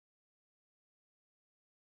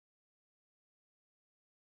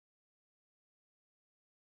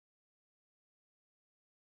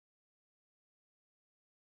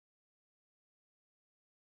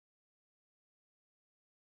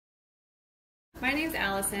My name's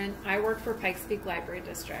Allison. I work for Pikes Peak Library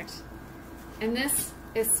District. And this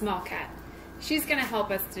is Small Cat. She's going to help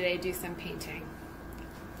us today do some painting.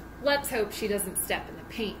 Let's hope she doesn't step in the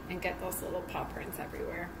paint and get those little paw prints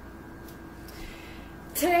everywhere.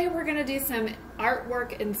 Today we're going to do some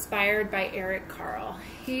artwork inspired by Eric Carle.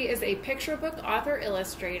 He is a picture book author,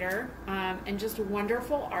 illustrator, and just a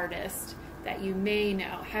wonderful artist that you may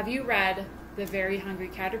know. Have you read The Very Hungry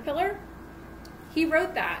Caterpillar? He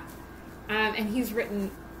wrote that. And he's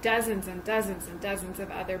written dozens and dozens and dozens of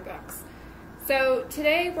other books. So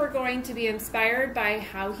today we're going to be inspired by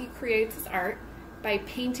how he creates his art by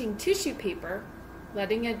painting tissue paper,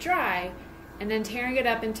 letting it dry, and then tearing it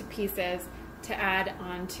up into pieces to add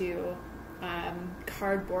onto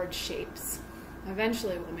cardboard shapes.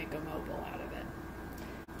 Eventually we'll make a mobile out of it.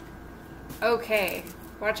 Okay,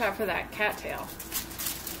 watch out for that cattail.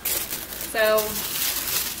 So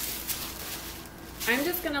I'm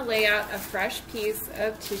just going to lay out a fresh piece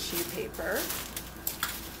of tissue paper,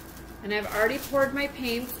 and I've already poured my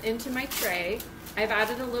paints into my tray. I've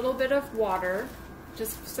added a little bit of water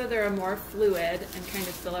just so they're more fluid and kind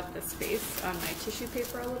of fill up the space on my tissue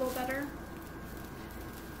paper a little better.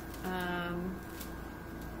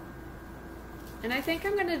 And I think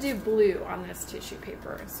I'm going to do blue on this tissue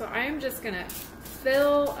paper. So I'm just going to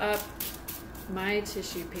fill up my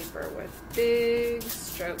tissue paper with big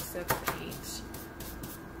strokes of paint.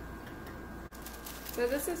 So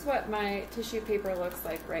this is what my tissue paper looks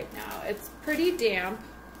like right now. It's pretty damp,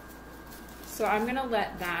 so I'm going to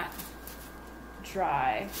let that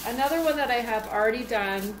dry. Another one that I have already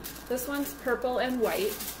done, this one's purple and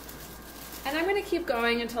white. And I'm going to keep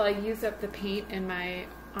going until I use up the paint in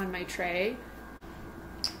on my tray.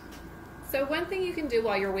 So one thing you can do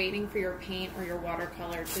while you're waiting for your paint or your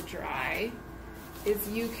watercolor to dry is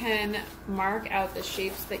you can mark out the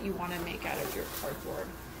shapes that you want to make out of your cardboard.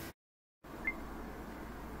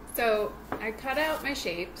 So I cut out my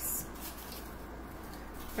shapes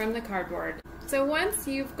from the cardboard. So once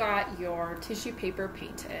you've got your tissue paper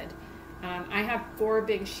painted, I have 4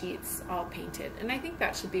 big sheets all painted, and I think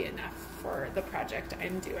that should be enough for the project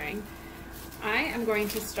I'm doing. I am going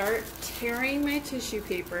to start tearing my tissue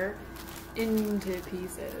paper into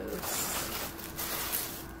pieces.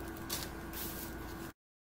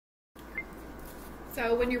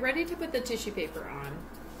 So when you're ready to put the tissue paper on,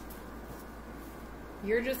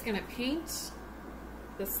 you're just going to paint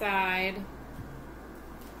the side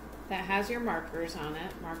that has your markers on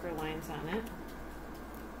it, marker lines on it,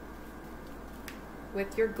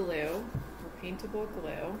 with your glue, or paintable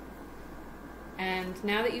glue. And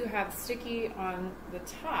now that you have sticky on the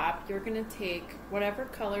top, you're going to take whatever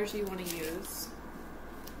colors you want to use,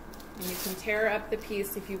 and you can tear up the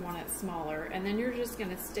piece if you want it smaller, and then you're just going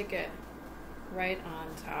to stick it right on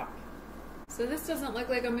top. So this doesn't look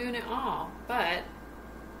like a moon at all, but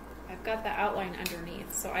I've got the outline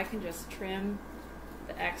underneath, so I can just trim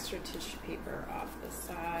the extra tissue paper off the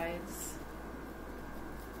sides.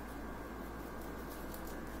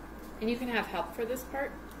 And you can have help for this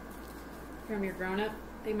part from your grown-up.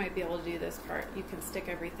 They might be able to do this part. You can stick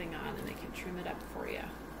everything on and they can trim it up for you.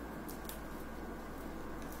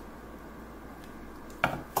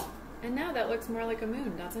 And now that looks more like a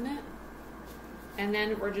moon, doesn't it? And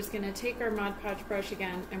then we're just going to take our Mod Podge brush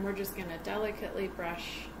again, and we're just going to delicately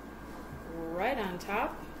brush right on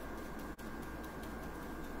top,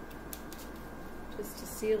 just to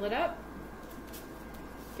seal it up.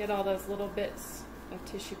 Get all those little bits of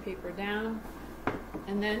tissue paper down,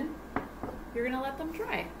 and then you're going to let them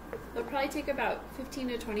dry. They'll probably take about 15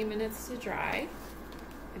 to 20 minutes to dry,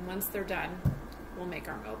 and once they're done, we'll make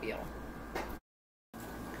our mobile.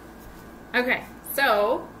 Okay,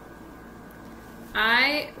 so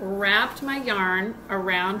I wrapped my yarn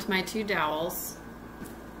around my 2 dowels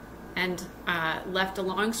and left a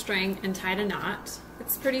long string and tied a knot.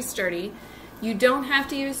 It's pretty sturdy. You don't have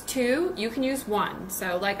to use 2, you can use 1.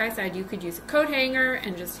 So like I said, you could use a coat hanger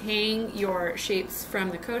and just hang your shapes from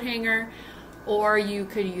the coat hanger, or you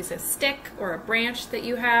could use a stick or a branch that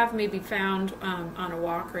you have maybe found on a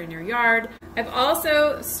walk or in your yard. I've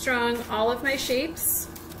also strung all of my shapes,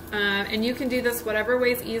 and you can do this whatever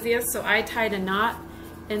way is easiest. So I tied a knot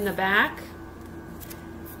in the back.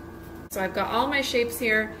 So I've got all my shapes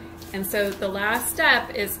here. And so the last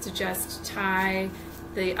step is to just tie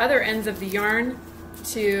the other ends of the yarn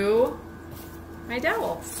to my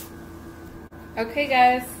dowels. Okay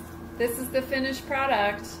guys, this is the finished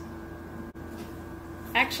product.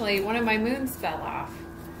 Actually, one of my moons fell off.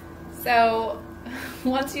 So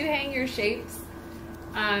once you hang your shapes,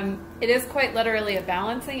 it is quite literally a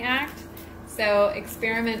balancing act. So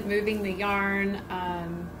experiment moving the yarn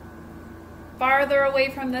farther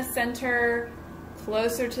away from the center,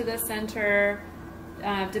 closer to the center,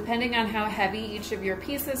 depending on how heavy each of your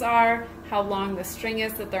pieces are, how long the string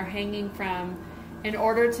is that they're hanging from. In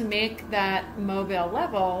order to make that mobile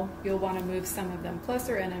level, you'll want to move some of them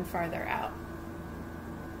closer in and farther out.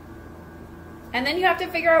 And then you have to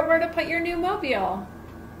figure out where to put your new mobile.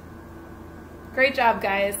 Great job,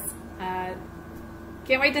 guys.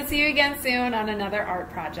 Can't wait to see you again soon on another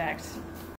art project.